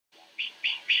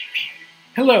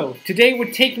Hello, today we're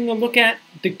taking a look at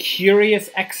The Curious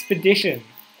Expedition.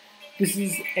 This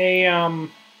is a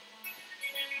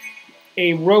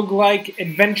roguelike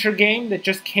adventure game that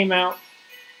just came out,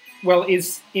 well,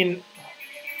 is in,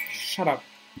 shut up.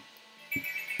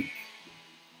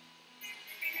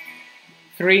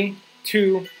 3,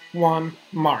 2, 1,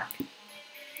 mark.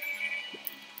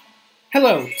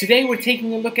 Hello, today we're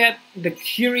taking a look at The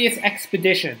Curious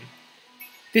Expedition.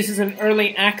 This is an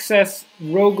early access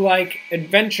roguelike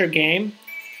adventure game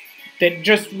that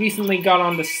just recently got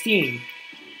onto Steam.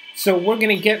 So we're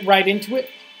going to get right into it.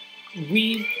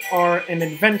 We are an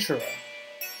adventurer.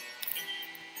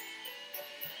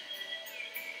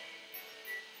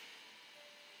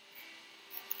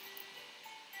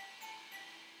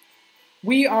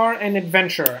 We are an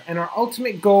adventurer, and our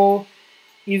ultimate goal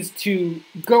is to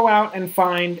go out and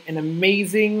find an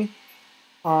amazing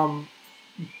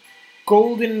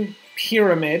golden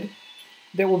pyramid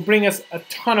that will bring us a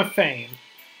ton of fame.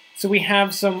 So we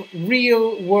have some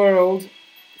real-world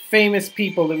famous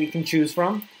people that we can choose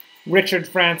from. Richard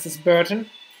Francis Burton,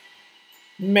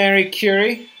 Marie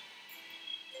Curie,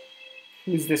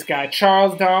 who's this guy,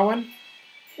 Charles Darwin,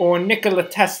 or Nikola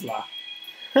Tesla.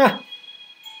 And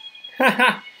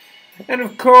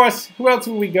of course, who else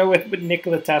will we go with but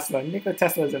Nikola Tesla? Nikola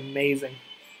Tesla is amazing.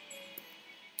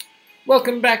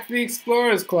 Welcome back to the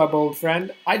Explorers Club, old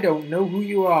friend. I don't know who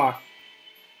you are.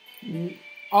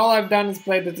 All I've done is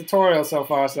play the tutorial so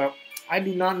far, so I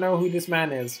do not know who this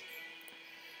man is.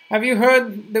 Have you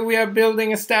heard that we are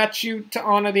building a statue to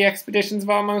honor the expeditions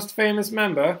of our most famous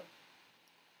member?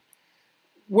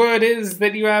 Word is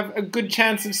that you have a good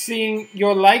chance of seeing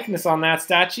your likeness on that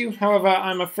statue. However,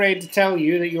 I'm afraid to tell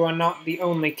you that you are not the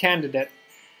only candidate.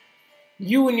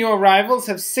 You and your rivals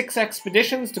have 6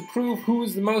 expeditions to prove who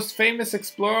is the most famous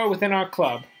explorer within our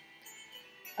club.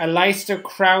 Aleister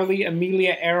Crowley,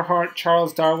 Amelia Earhart,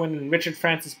 Charles Darwin, and Richard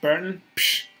Francis Burton?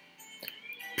 Psh.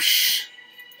 Psh.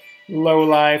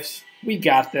 Lowlifes. We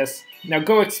got this. Now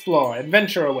go explore.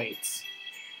 Adventure awaits.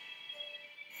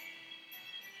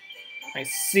 I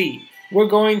see. We're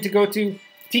going to go to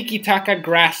Tiki-Taka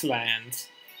Grasslands,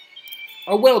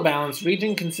 a well-balanced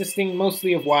region consisting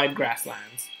mostly of wide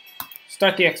grasslands.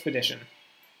 Start the expedition.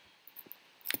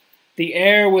 The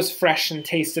air was fresh and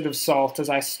tasted of salt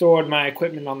as I stored my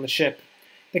equipment on the ship.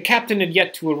 The captain had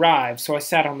yet to arrive, so I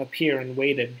sat on the pier and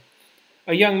waited.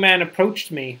 A young man approached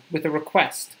me with a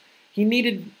request. He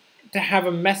needed to have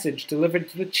a message delivered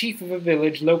to the chief of a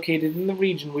village located in the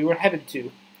region we were headed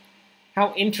to.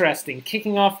 How interesting,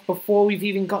 kicking off before we've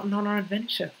even gotten on our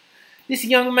adventure. This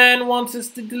young man wants us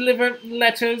to deliver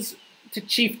letters to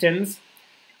chieftains.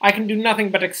 I can do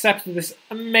nothing but accept this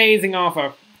amazing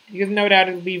offer, because no doubt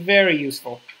it will be very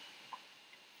useful.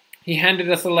 He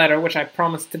handed us a letter, which I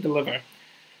promised to deliver.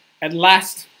 At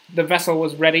last, the vessel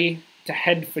was ready to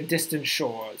head for distant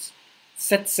shores.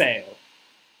 Set sail.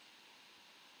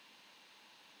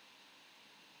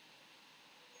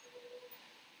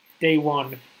 Day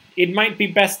 1. It might be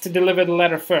best to deliver the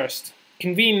letter first.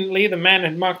 Conveniently, the man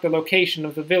had marked the location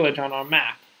of the village on our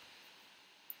map.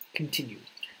 Continue.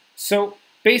 So,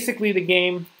 basically, the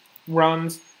game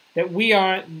runs that we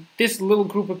are this little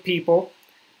group of people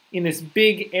in this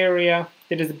big area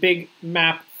that is a big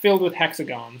map filled with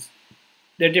hexagons.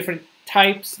 There are different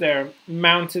types. There are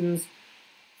mountains,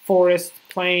 forests,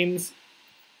 plains,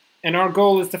 and our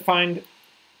goal is to find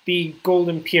the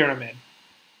Golden Pyramid.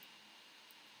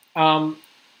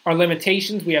 Our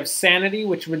limitations, we have sanity,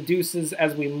 which reduces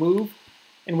as we move,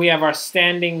 and we have our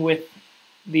standing with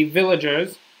the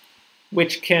villagers,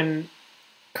 which can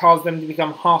cause them to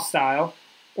become hostile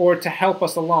or to help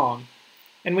us along.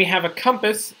 And we have a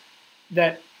compass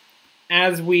that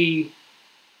as we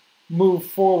move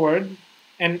forward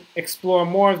and explore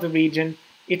more of the region,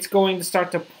 it's going to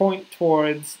start to point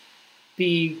towards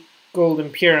the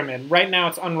Golden Pyramid. Right now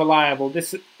it's unreliable.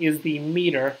 This is the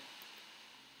meter.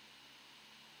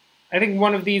 I think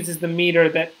one of these is the meter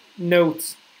that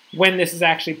notes when this is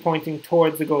actually pointing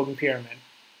towards the Golden Pyramid.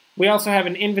 We also have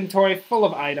an inventory full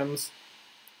of items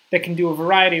that can do a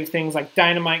variety of things, like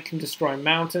dynamite can destroy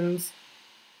mountains.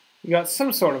 We got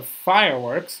some sort of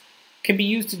fireworks. Can be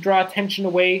used to draw attention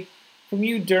away from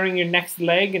you during your next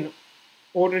leg in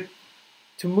order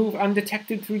to move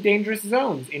undetected through dangerous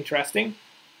zones. Interesting.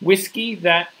 Whiskey,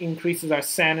 that increases our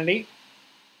sanity.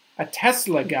 A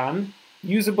Tesla gun,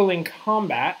 usable in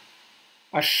combat.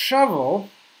 A shovel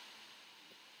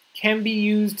can be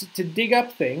used to dig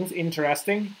up things,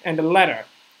 interesting, and a letter.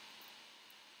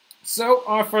 So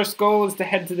our first goal is to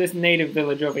head to this native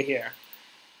village over here.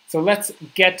 So let's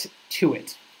get to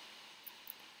it.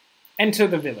 Enter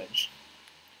the village.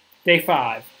 Day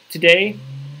 5. Today,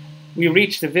 We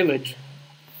reach the village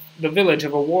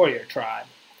of a warrior tribe.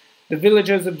 The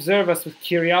villagers observe us with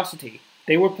curiosity.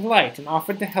 They were polite and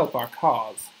offered to help our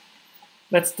cause.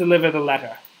 Let's deliver the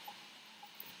letter.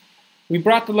 We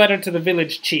brought the letter to the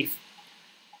village chief.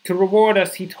 To reward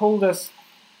us, he told us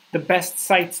the best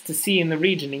sights to see in the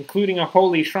region, including a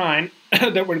holy shrine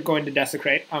that we're going to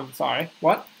desecrate.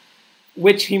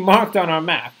 Which he marked on our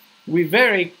map. We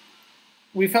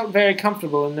felt very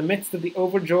comfortable in the midst of the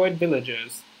overjoyed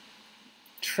villagers.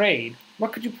 Trade.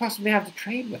 What could you possibly have to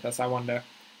trade with us, I wonder?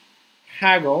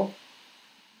 Haggle.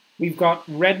 We've got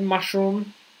red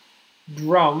mushroom,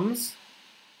 drums,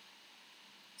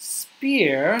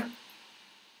 spear,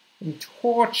 and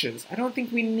torches. I don't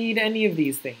think we need any of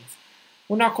these things.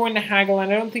 We're not going to haggle,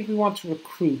 and I don't think we want to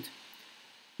recruit.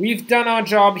 We've done our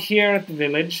job here at the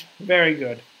village. Very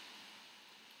good.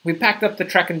 We packed up the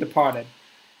trek and departed,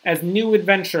 as new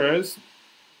adventurers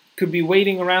could be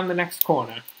waiting around the next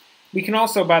corner. We can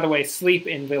also, by the way, sleep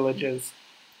in villages,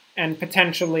 and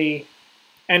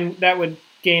that would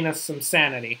gain us some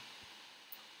sanity.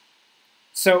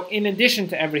 So, in addition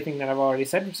to everything that I've already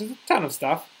said, which is a ton of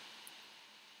stuff,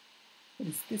 what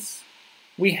is this?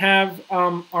 We have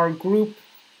our group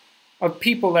of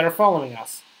people that are following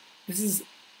us. This is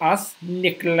us,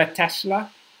 Nikola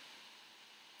Tesla.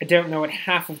 I don't know what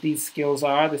half of these skills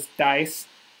are, this dice.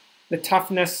 The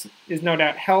toughness is no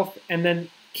doubt health, and then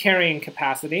carrying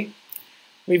capacity.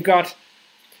 We've got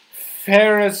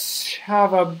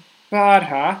Ferashavabadha,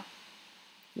 a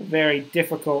very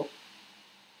difficult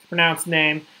to pronounce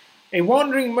name. A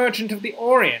wandering merchant of the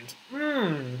Orient.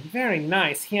 Very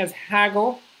nice. He has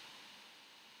haggle.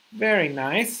 Very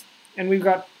nice. And we've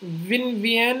got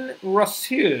Vinvien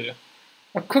Rosseux,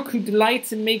 a cook who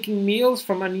delights in making meals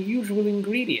from unusual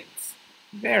ingredients.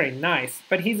 Very nice,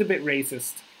 but he's a bit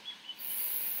racist.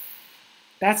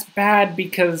 That's bad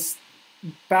because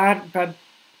Rosseux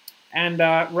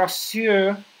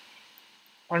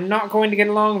are not going to get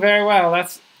along very well.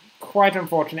 That's quite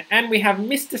unfortunate. And we have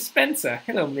Mr. Spencer.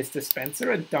 Hello, Mr.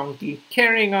 Spencer, a donkey,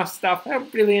 carrying our stuff. How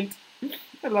brilliant.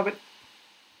 I love it.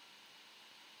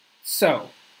 So,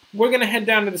 we're going to head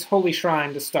down to this holy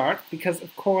shrine to start, because,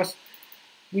 of course,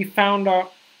 we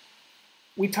talked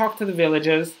to the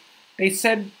villagers. They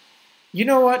said, you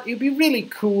know what, it'd be really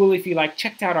cool if you,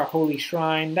 checked out our holy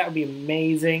shrine. That would be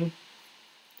amazing.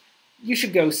 You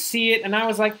should go see it. And I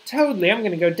was like, totally, I'm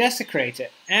going to go desecrate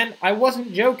it. And I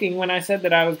wasn't joking when I said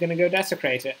that I was going to go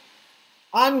desecrate it.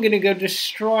 I'm going to go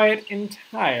destroy it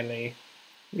entirely.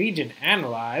 Region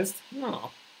analyzed?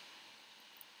 Oh.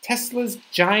 Tesla's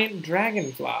giant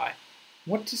dragonfly.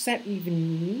 What does that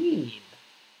even mean?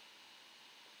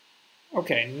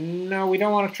 Okay, no, we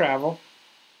don't want to travel.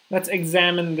 Let's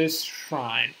examine this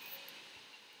shrine.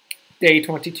 Day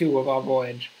 22 of our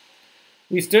voyage.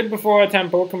 We stood before a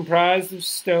temple comprised of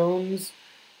stones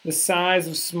the size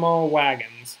of small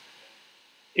wagons.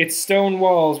 Its stone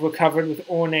walls were covered with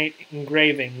ornate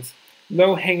engravings.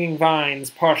 Low-hanging vines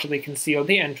partially concealed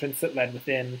the entrance that led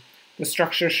within. The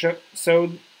structure showed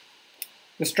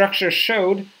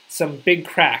some big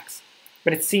cracks,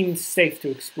 but it seemed safe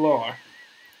to explore.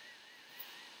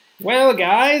 Well,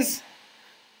 guys,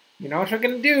 you know what we're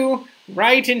going to do?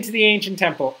 Right into the ancient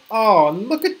temple. Oh, and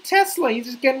look at Tesla. He's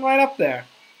just getting right up there.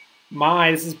 My,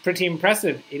 this is pretty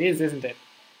impressive. It is, isn't it?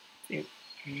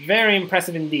 Very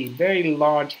impressive indeed. Very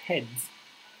large heads.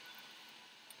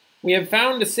 We have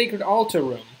found a sacred altar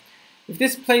room. If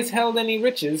this place held any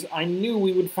riches, I knew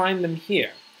we would find them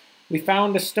here. We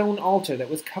found a stone altar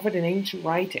that was covered in ancient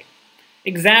writing.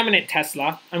 Examine it,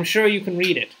 Tesla. I'm sure you can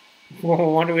read it. Whoa,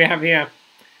 what do we have here?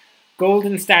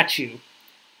 Golden statue.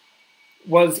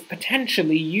 Was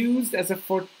potentially used as a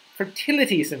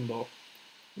fertility symbol.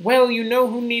 Well, you know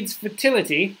who needs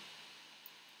fertility?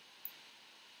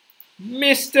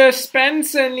 Mr.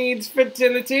 Spencer needs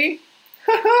fertility.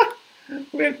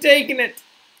 We've taken it.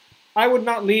 I would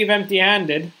not leave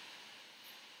empty-handed.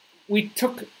 We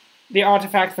took the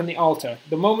artifact from the altar.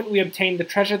 The moment we obtained the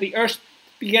treasure, the earth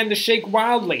began to shake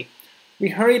wildly. We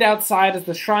hurried outside as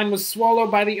the shrine was swallowed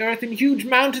by the earth and huge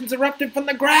mountains erupted from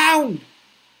the ground.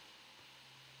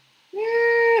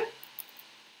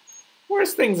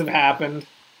 Worse things have happened.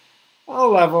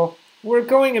 I'll level. We're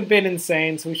going a bit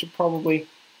insane, so we should probably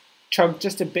chug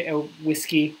just a bit of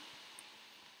whiskey.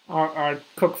 Our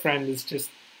cook friend is just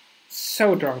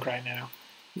so drunk right now.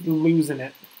 He's losing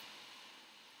it.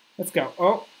 Let's go.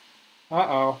 Oh.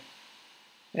 Uh-oh.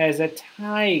 There's a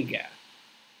tiger.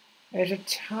 There's a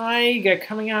tiger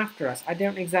coming after us. I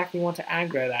don't exactly want to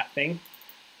aggro that thing.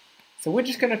 So we're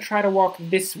just going to try to walk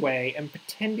this way and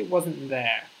pretend it wasn't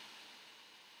there.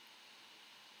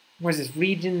 Where's this?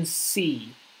 Region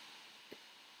C.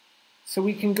 So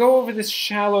we can go over this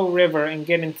shallow river and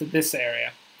get into this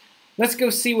area. Let's go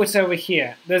see what's over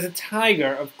here. There's a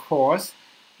tiger, of course,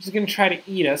 which is going to try to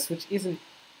eat us, which isn't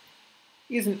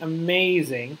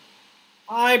amazing.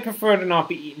 I prefer to not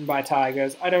be eaten by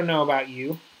tigers. I don't know about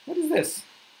you. What is this?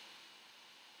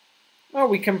 Oh,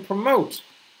 we can promote.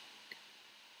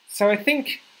 So I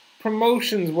think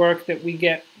promotions work that we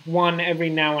get one every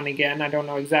now and again. I don't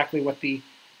know exactly what the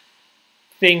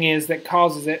thing is that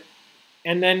causes it.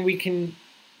 And then we can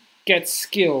get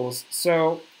skills.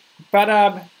 So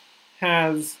Badab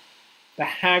has the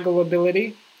haggle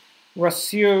ability.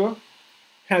 Rassure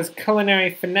has culinary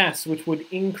finesse, which would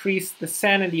increase the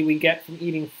sanity we get from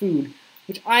eating food,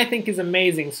 which I think is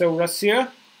amazing. So Rassure,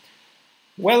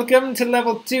 welcome to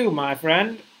level 2, my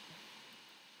friend.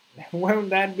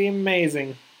 Won't that be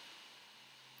amazing?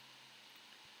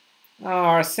 Oh,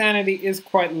 our sanity is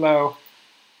quite low.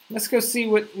 Let's go see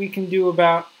what we can do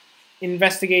about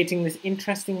investigating this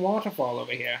interesting waterfall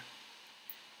over here.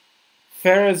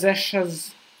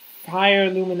 Ferozesha's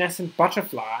fire-luminescent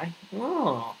butterfly.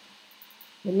 Oh,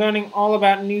 we're learning all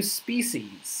about new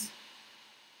species.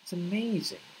 It's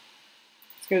amazing.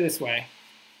 Let's go this way.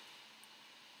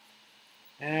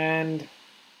 And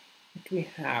what do we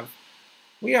have?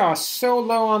 We are so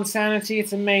low on sanity,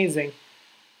 it's amazing.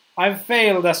 I've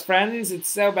failed us, friends. It's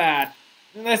so bad.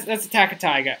 Let's attack a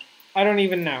tiger. I don't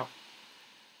even know.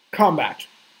 Combat.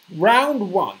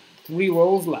 Round 1. 3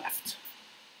 rolls left.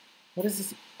 What does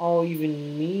this all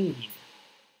even mean?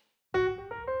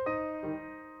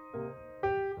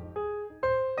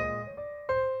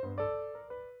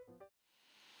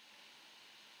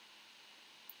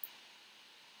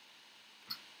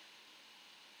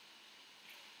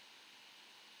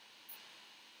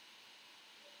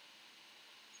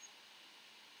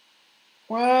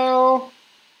 Well,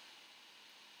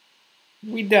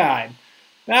 we died.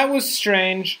 That was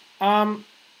strange.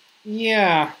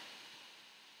 Yeah.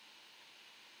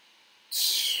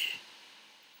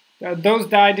 Those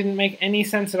die didn't make any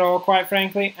sense at all, quite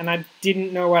frankly, and I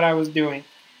didn't know what I was doing.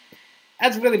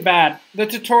 That's really bad. The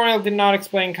tutorial did not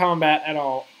explain combat at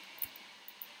all.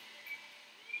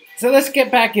 So let's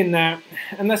get back in there,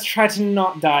 and let's try to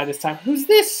not die this time. Who's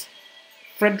this?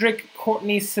 Frederick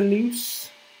Courtney Selous?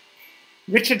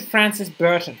 Richard Francis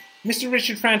Burton. Mr.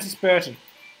 Richard Francis Burton.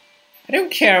 I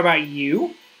don't care about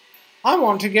you. I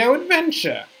want to go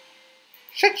adventure.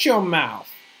 Shut your mouth.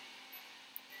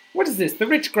 What is this? The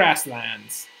rich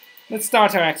grasslands. Let's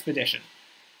start our expedition.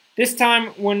 This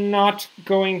time, we're not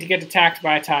going to get attacked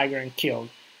by a tiger and killed.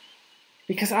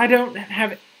 Because I don't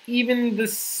have even the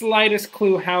slightest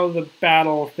clue how the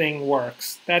battle thing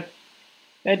works. That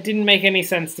didn't make any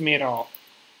sense to me at all.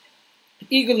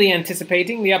 Eagerly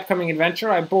anticipating the upcoming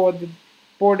adventure, I boarded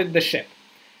the ship.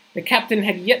 The captain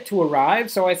had yet to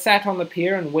arrive, so I sat on the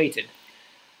pier and waited.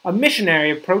 A missionary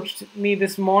approached me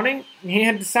this morning. He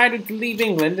had decided to leave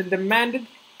England and demanded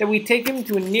that we take him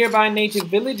to a nearby native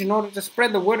village in order to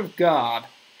spread the word of God.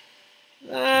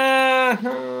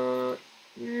 Yeah,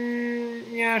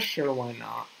 sure, why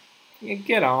not? Yeah,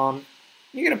 get on.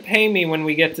 You're gonna pay me when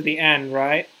we get to the end,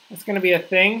 right? That's gonna be a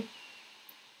thing?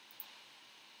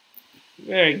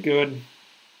 Very good.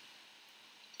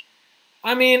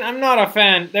 I mean, I'm not a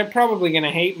fan. They're probably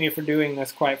gonna hate me for doing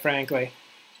this, quite frankly.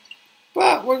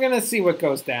 But we're gonna see what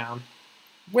goes down.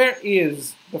 Where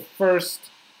is the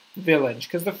first village?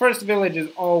 Because the first village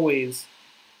is always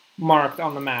marked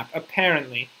on the map,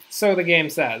 apparently. So the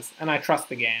game says, and I trust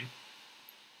the game.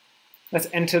 Let's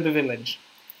enter the village.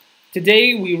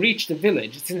 Today we reached the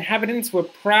village. Its inhabitants were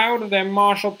proud of their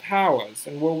martial powers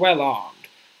and were well armed.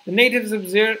 The natives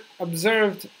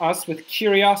observed us with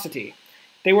curiosity.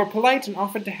 They were polite and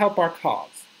offered to help our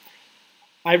cause.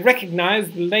 I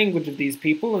recognized the language of these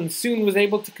people and soon was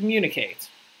able to communicate.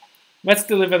 Let's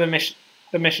deliver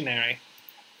the missionary.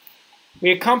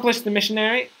 We accomplished the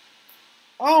missionary.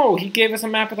 Oh, he gave us a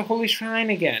map of the Holy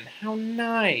Shrine again. How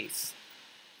nice.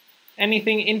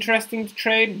 Anything interesting to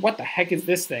trade? What the heck is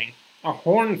this thing? A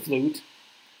horn flute?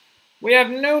 We have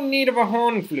no need of a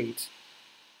horn flute.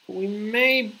 But we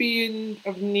may be in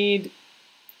need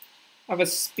of a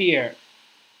spear.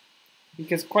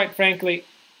 Because quite frankly,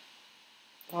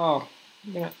 oh,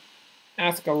 you're going to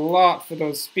ask a lot for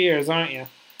those spears, aren't you?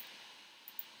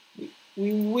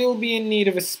 We will be in need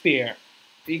of a spear.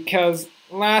 Because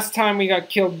last time we got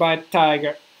killed by a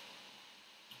tiger.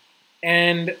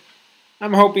 And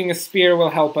I'm hoping a spear will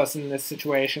help us in this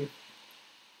situation.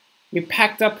 We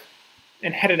packed up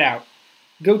and headed out.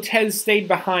 Gotez stayed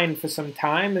behind for some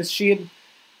time as she had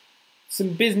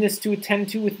some business to attend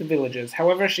to with the villagers.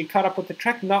 However, she caught up with the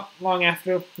trek not long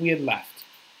after we had left.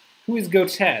 Who is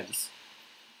Gotez?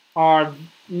 our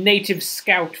native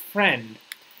scout friend.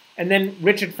 And then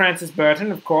Richard Francis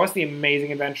Burton, of course, the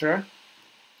amazing adventurer.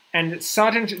 And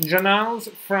Sergeant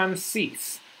Jonals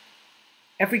Francis.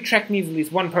 Every trek needs at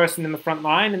least one person in the front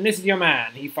line, and this is your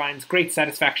man. He finds great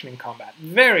satisfaction in combat.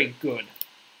 Very good.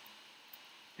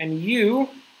 And you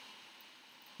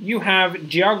have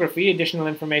geography, additional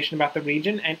information about the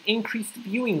region, and increased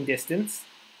viewing distance.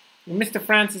 And Mr.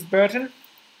 Francis Burton,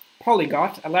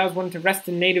 polyglot, allows one to rest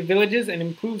in native villages and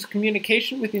improves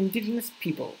communication with indigenous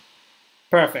people.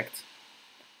 Perfect.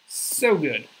 So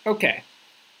good. Okay.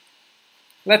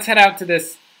 Let's head out to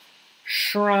this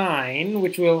shrine,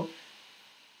 which will...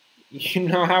 You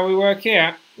know how we work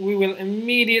here. We will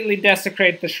immediately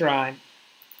desecrate the shrine.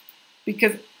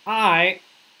 Because I,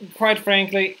 quite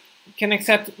frankly, can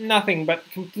accept nothing but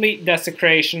complete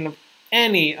desecration of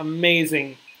any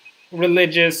amazing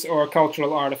religious or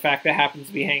cultural artifact that happens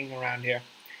to be hanging around here.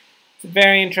 It's a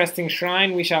very interesting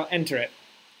shrine. We shall enter it.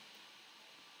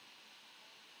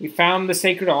 We found the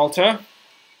sacred altar.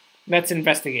 Let's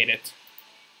investigate it.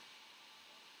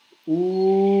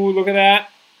 Ooh, look at that.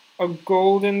 A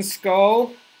golden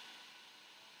skull.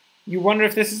 You wonder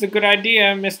if this is a good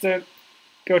idea, Mr.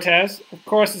 Cortez. Of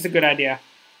course it's a good idea.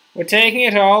 We're taking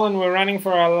it all and we're running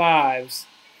for our lives.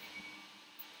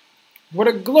 What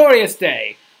a glorious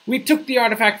day! We took the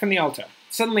artifact from the altar.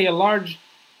 Suddenly a large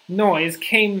noise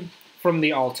came from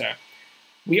the altar.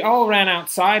 We all ran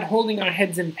outside, holding our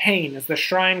heads in pain as the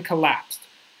shrine collapsed.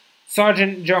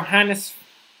 Sergeant Johannes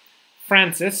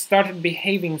Francis started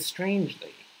behaving strangely.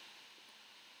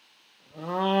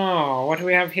 Oh, what do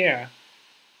we have here?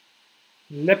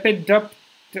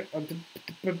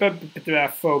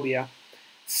 Lepidophobia.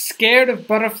 Scared of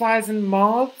butterflies and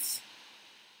moths?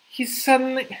 He's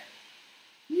suddenly...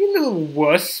 You little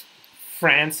wuss,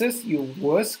 Francis, you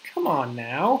wuss. Come on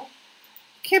now.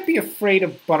 You can't be afraid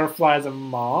of butterflies and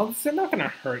moths. They're not going to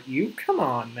hurt you. Come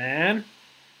on, man.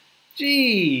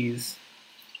 Jeez.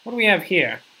 What do we have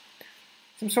here?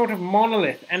 Some sort of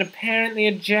monolith and apparently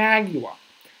a jaguar.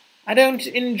 I don't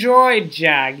enjoy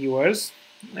jaguars.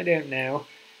 I don't know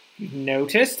if you've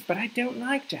noticed, but I don't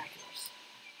like jaguars.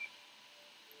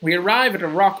 We arrive at a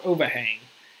rock overhang.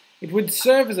 It would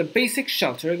serve as a basic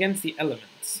shelter against the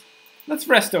elements. Let's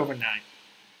rest overnight.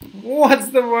 What's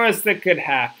the worst that could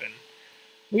happen?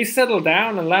 We settled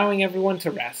down, allowing everyone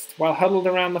to rest. While huddled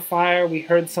around the fire, we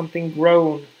heard something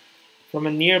groan from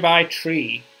a nearby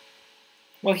tree.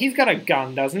 Well, he's got a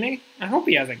gun, doesn't he? I hope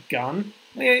he has a gun.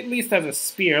 At least has a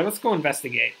spear. Let's go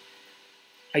investigate.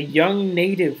 A young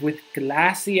native with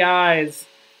glassy eyes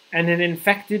and an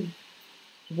infected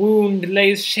wound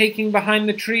lays shaking behind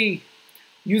the tree.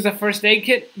 Use a first aid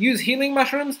kit? Use healing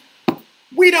mushrooms?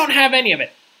 We don't have any of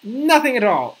it. Nothing at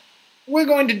all. We're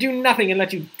going to do nothing and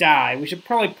let you die. We should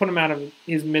probably put him out of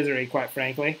his misery, quite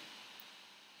frankly.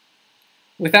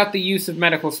 Without the use of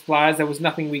medical supplies, there was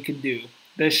nothing we could do.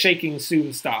 The shaking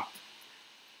soon stopped.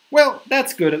 Well,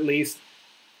 that's good at least.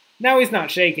 Now he's not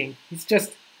shaking. He's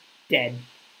just dead.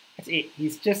 That's it.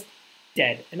 He's just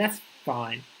dead. And that's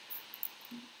fine.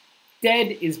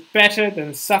 Dead is better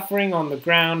than suffering on the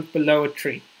ground below a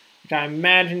tree, which I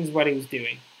imagine is what he was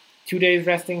doing. 2 days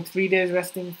resting, 3 days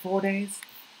resting, 4 days?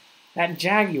 That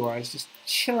jaguar is just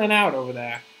chilling out over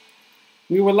there.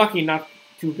 We were lucky not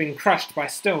to have been crushed by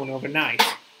stone overnight.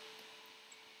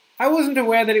 I wasn't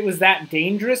aware that it was that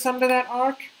dangerous under that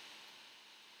arc.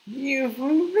 You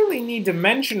really need to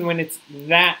mention when it's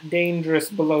that dangerous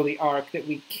below the arc that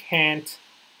we can't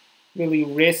really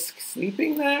risk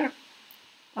sleeping there.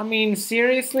 I mean,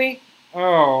 seriously?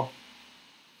 Oh.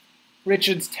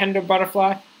 Richard's tender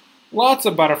butterfly? Lots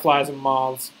of butterflies and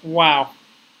moths. Wow.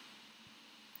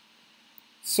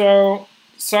 So,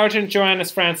 Sergeant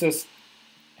Johannes Francis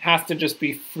has to just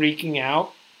be freaking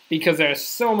out because there are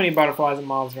so many butterflies and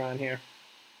moths around here.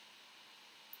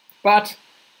 But,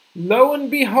 lo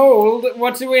and behold,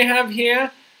 what do we have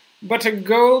here but a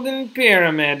golden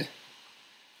pyramid?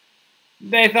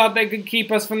 They thought they could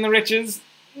keep us from the riches?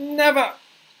 Never!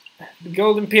 The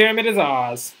golden pyramid is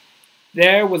ours.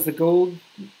 There was the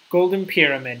golden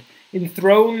pyramid,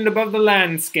 enthroned above the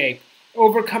landscape,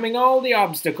 overcoming all the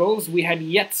obstacles we had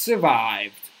yet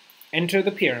survived. Enter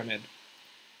the pyramid.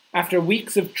 After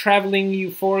weeks of traveling,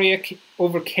 euphoria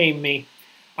overcame me.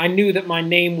 I knew that my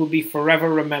name would be forever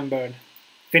remembered.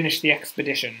 Finish the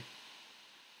expedition.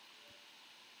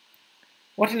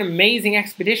 What an amazing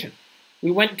expedition.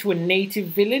 We went to a native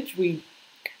village, we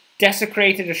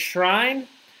desecrated a shrine,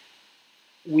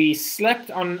 we slept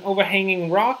on an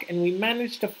overhanging rock, and we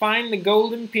managed to find the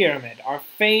golden pyramid. Our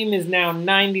fame is now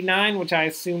 99, which I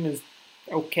assume is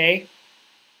okay.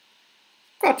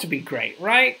 Got to be great,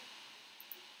 right?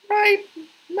 Right?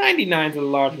 99 is a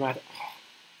large amount. Oh,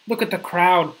 look at the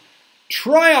crowd.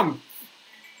 Triumph!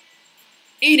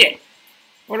 Eat it!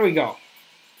 Where do we go?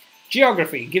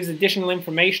 Geography gives additional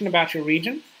information about your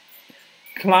region.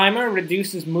 Climber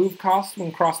reduces move cost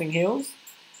when crossing hills.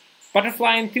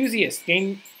 Butterfly enthusiast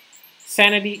gain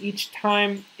sanity each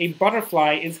time a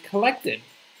butterfly is collected.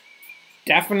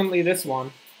 Definitely this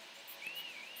one.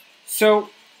 So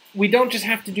we don't just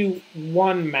have to do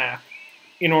one map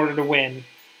in order to win.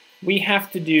 We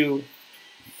have to do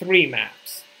 3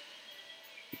 maps.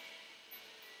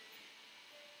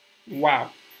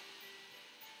 Wow.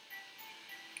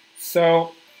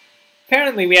 So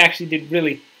apparently we actually did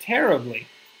really terribly.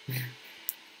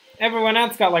 Everyone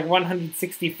else got like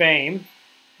 160 fame.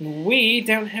 We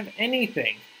don't have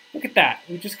anything. Look at that.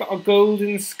 We just got a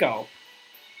golden skull.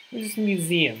 Where's this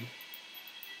museum?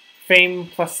 Fame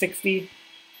plus 60.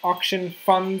 Auction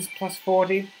funds plus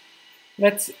 40.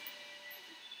 Let's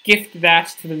gift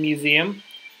that to the museum.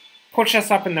 Push us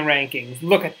up in the rankings.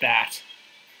 Look at that.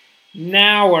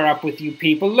 Now we're up with you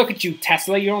people. Look at you,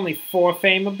 Tesla. You're only 4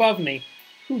 fame above me.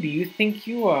 Who do you think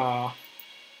you are?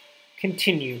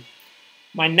 Continue.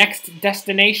 My next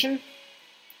destination?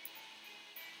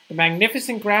 The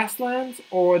magnificent grasslands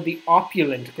or the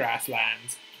opulent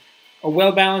grasslands? A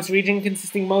well-balanced region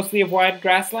consisting mostly of wide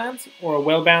grasslands, or a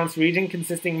well-balanced region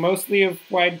consisting mostly of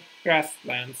wide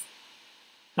grasslands?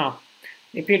 Huh.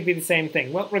 They appear to be the same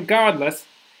thing. Well, regardless,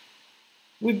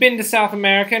 we've been to South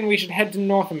America and we should head to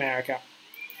North America.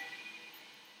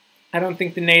 I don't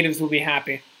think the natives will be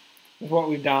happy with what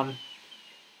we've done.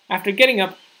 After getting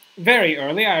up very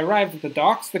early, I arrived at the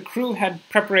docks. The crew had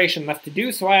preparation left to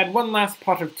do, so I had one last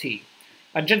pot of tea.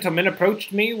 A gentleman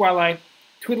approached me while I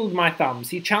twiddled my thumbs.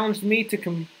 He challenged me to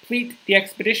complete the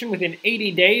expedition within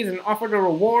 80 days and offered a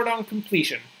reward on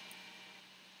completion.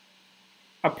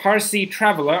 A Parsi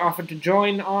trader offered to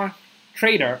join our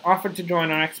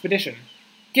expedition.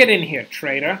 Get in here,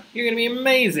 trader. You're going to be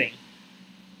amazing.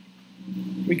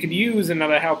 We could use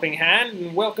another helping hand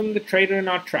and welcome the trader in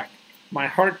our trek. My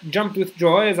heart jumped with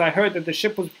joy as I heard that the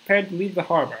ship was prepared to leave the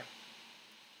harbor.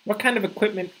 What kind of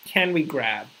equipment can we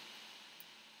grab?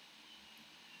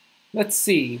 Let's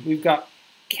see. We've got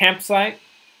campsite.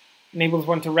 Enables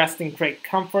one to rest in great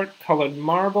comfort. Colored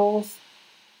marbles.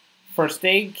 First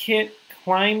aid kit.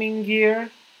 Climbing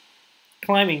gear.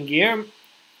 Climbing gear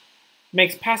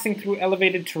makes passing through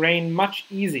elevated terrain much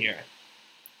easier.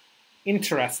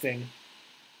 Interesting.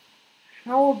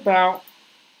 How about,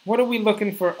 what are we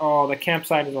looking for? Oh, the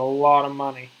campsite is a lot of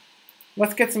money.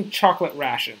 Let's get some chocolate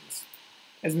rations.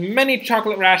 As many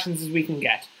chocolate rations as we can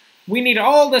get. We need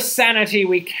all the sanity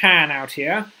we can out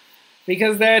here,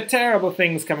 because there are terrible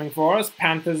things coming for us,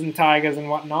 panthers and tigers and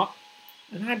whatnot,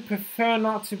 and I'd prefer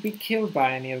not to be killed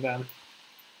by any of them.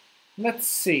 Let's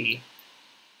see.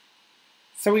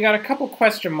 So we got a couple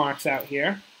question marks out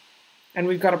here, and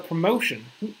we've got a promotion.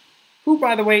 Who,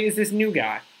 by the way, is this new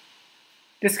guy?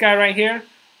 This guy right here?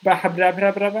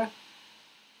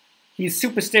 He's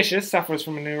superstitious, suffers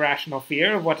from an irrational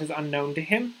fear of what is unknown to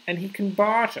him, and he can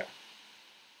barter.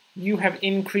 You have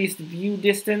increased view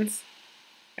distance,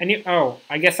 and you... Oh,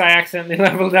 I guess I accidentally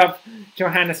leveled up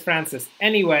Johannes Francis.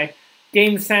 Anyway,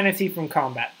 gain sanity from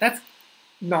combat. That's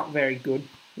not very good.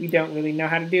 We don't really know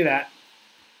how to do that.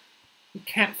 We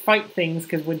can't fight things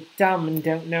because we're dumb and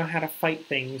don't know how to fight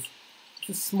things. It's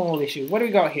a small issue. What do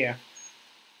we got here?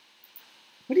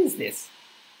 What is this?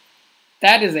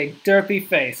 That is a derpy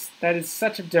face. That is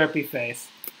such a derpy face.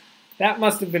 That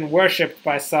must have been worshipped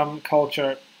by some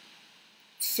culture.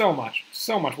 So much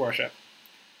worship.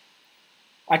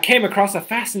 I came across a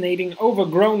fascinating,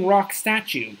 overgrown rock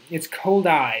statue. Its cold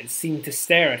eyes seemed to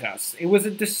stare at us. It was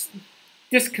a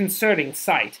disconcerting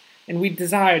sight, and we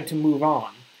desired to move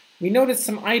on. We noticed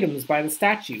some items by the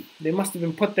statue. They must have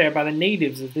been put there by the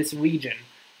natives of this region.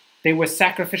 They were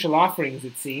sacrificial offerings,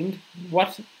 it seemed.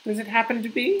 What does it happen to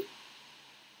be?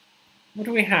 What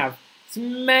do we have?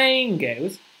 Some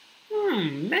mangoes.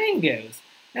 Mangoes.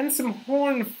 And some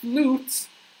horn flutes.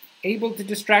 Able to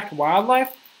distract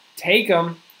wildlife? Take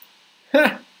them.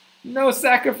 No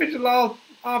sacrificial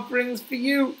offerings for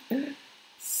you.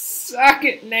 Suck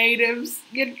it, natives.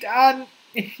 You're done.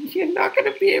 You're not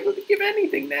going to be able to give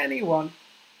anything to anyone.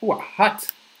 Ooh, a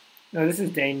hut. No, this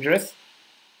is dangerous.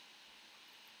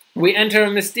 We enter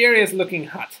a mysterious-looking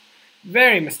hut.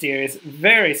 Very mysterious,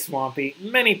 very swampy,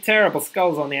 many terrible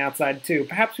skulls on the outside too.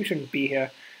 Perhaps we shouldn't be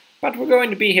here, but we're going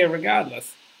to be here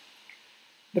regardless.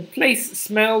 The place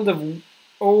smelled of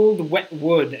old wet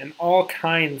wood and all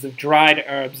kinds of dried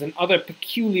herbs and other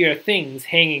peculiar things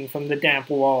hanging from the damp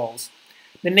walls.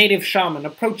 The native shaman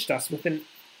approached us with an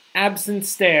absent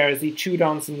stare as he chewed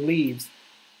on some leaves.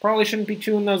 Probably shouldn't be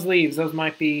chewing those leaves. Those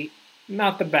might be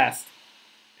not the best.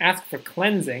 Ask for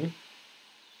cleansing.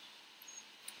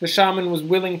 The shaman was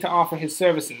willing to offer his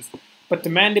services, but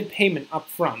demanded payment up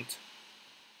front.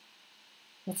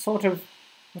 What sort of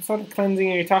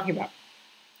cleansing are you talking about?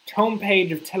 Tome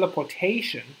page of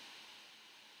teleportation?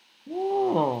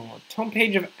 Oh, tome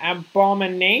page of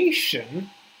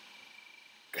abomination?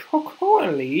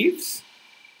 Cocoa leaves?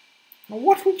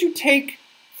 What would you take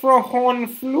for a horn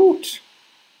flute?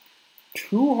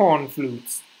 2 horn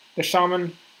flutes. The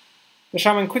shaman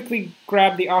quickly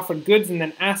grabbed the offered goods and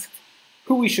then asked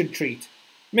who we should treat.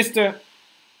 Mr.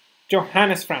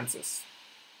 Johannes Francis.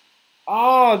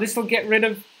 Oh, this'll get rid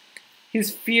of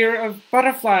his fear of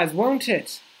butterflies, won't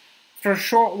it? For a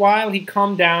short while he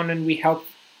calmed down and we helped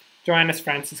Johannes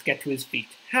Francis get to his feet.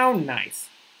 How nice.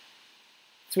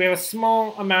 So we have a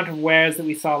small amount of wares that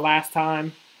we saw last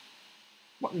time.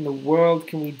 What in the world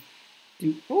can we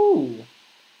do? Ooh.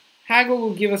 Haggle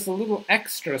will give us a little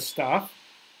extra stuff.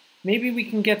 Maybe we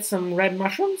can get some red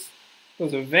mushrooms?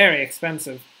 Those are very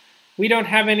expensive. We don't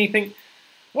have anything.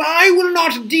 Well, I will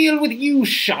not deal with you,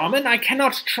 shaman. I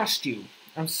cannot trust you.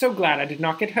 I'm so glad I did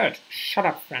not get hurt. Shut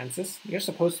up, Francis. You're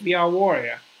supposed to be our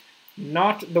warrior,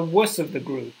 not the wuss of the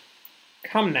group.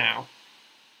 Come now.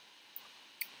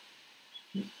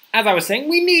 As I was saying,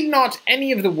 we need not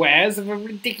any of the wares of a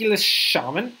ridiculous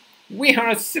shaman. We are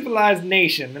a civilized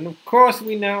nation, and of course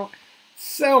we know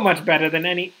so much better than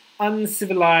any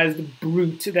uncivilized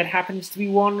brute that happens to be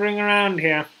wandering around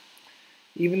here.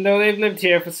 Even though they've lived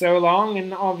here for so long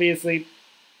and obviously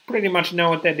pretty much know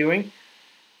what they're doing,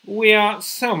 we are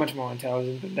so much more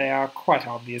intelligent than they are, quite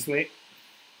obviously.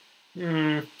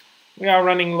 We are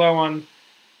running low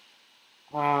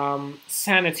on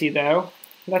sanity, though.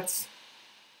 Let's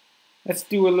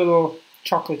do a little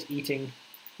chocolate eating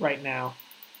right now.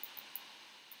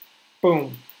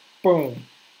 Boom. Boom.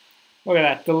 Look at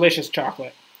that, delicious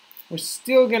chocolate. We're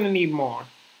still going to need more.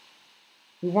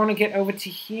 We want to get over to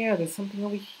here. There's something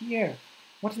over here.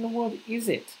 What in the world is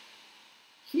it?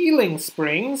 Healing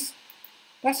springs?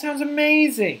 That sounds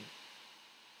amazing.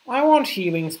 I want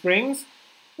healing springs.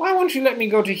 Why won't you let me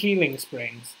go to healing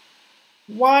springs?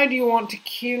 Why do you want to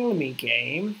kill me,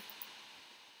 game?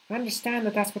 I understand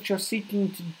that that's what you're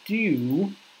seeking to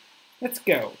do. Let's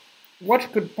go.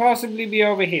 What could possibly be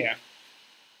over here?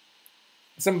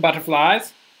 Some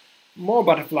butterflies. More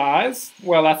butterflies.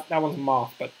 Well, that one's a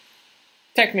moth, but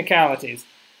technicalities.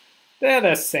 They're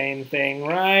the same thing,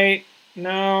 right?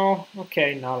 No?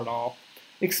 Okay, not at all.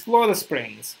 Explore the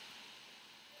springs.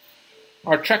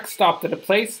 Our trek stopped at a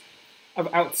place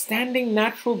of outstanding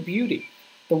natural beauty.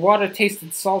 The water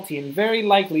tasted salty and very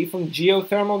likely from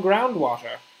geothermal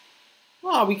groundwater.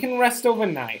 Ah, we can rest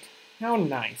overnight. How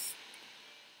nice.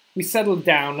 We settled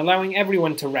down, allowing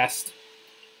everyone to rest.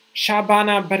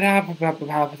 Shabana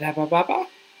Barababa.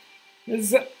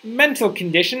 His mental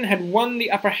condition had won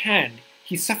the upper hand.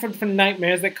 He suffered from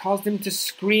nightmares that caused him to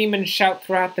scream and shout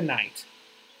throughout the night.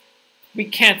 We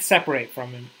can't separate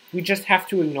from him. We just have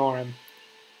to ignore him.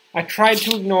 I tried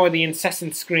to ignore the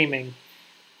incessant screaming,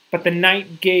 but the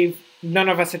night gave none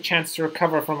of us a chance to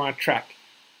recover from our trek.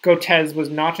 Gotez was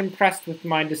not impressed with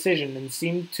my decision and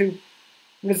seemed to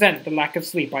resent the lack of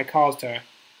sleep I caused her.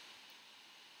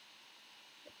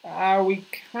 We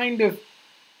kind of...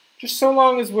 Just so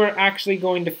long as we're actually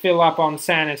going to fill up on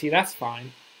sanity, that's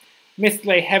fine. Mist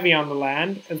lay heavy on the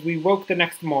land as we woke the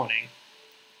next morning.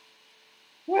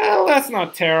 Well, that's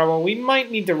not terrible. We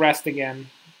might need to rest again.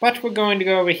 But we're going to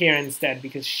go over here instead,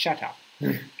 because shut up.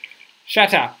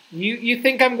 Shut up. You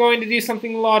think I'm going to do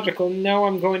something logical? No,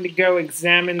 I'm going to go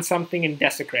examine something and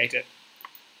desecrate it.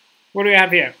 What do we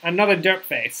have here? Another derp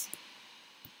face.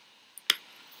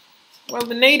 Well,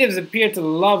 the natives appear to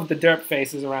love the derp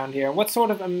faces around here. What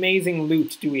sort of amazing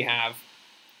loot do we have?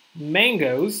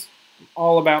 Mangoes.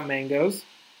 All about mangoes.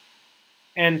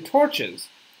 And torches.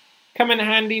 Come in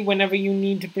handy whenever you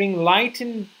need to bring light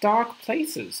in dark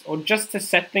places, or just to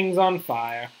set things on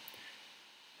fire.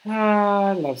 Ah,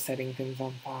 I love setting things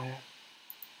on fire.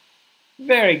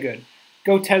 Very good.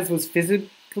 Gotez was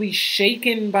physically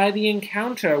shaken by the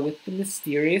encounter with the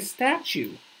mysterious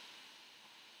statue.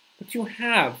 But you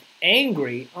have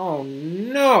angry? Oh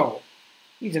no!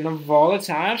 He's in a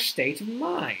volatile state of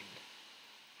mind.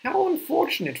 How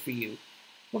unfortunate for you.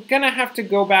 We're gonna have to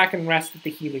go back and rest at the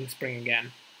healing spring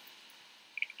again.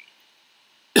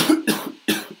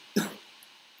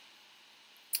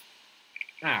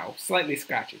 Ow, slightly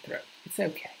scratchy throat. It's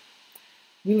okay.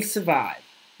 We'll survive.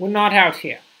 We're not out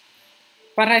here.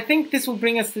 But I think this will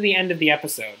bring us to the end of the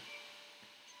episode.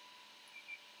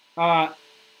 The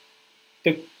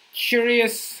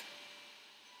curious...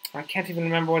 I can't even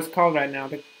remember what it's called right now.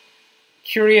 The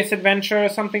Curious Adventure or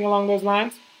something along those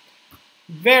lines.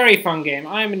 Very fun game.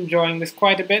 I'm enjoying this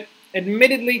quite a bit.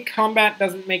 Admittedly, combat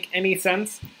doesn't make any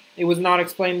sense. It was not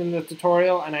explained in the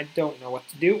tutorial, and I don't know what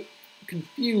to do. I'm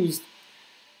confused.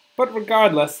 But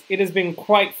regardless, it has been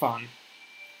quite fun.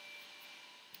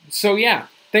 So yeah,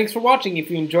 thanks for watching. If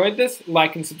you enjoyed this,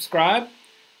 like and subscribe.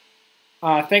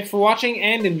 Thanks for watching,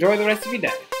 and enjoy the rest of your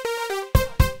day.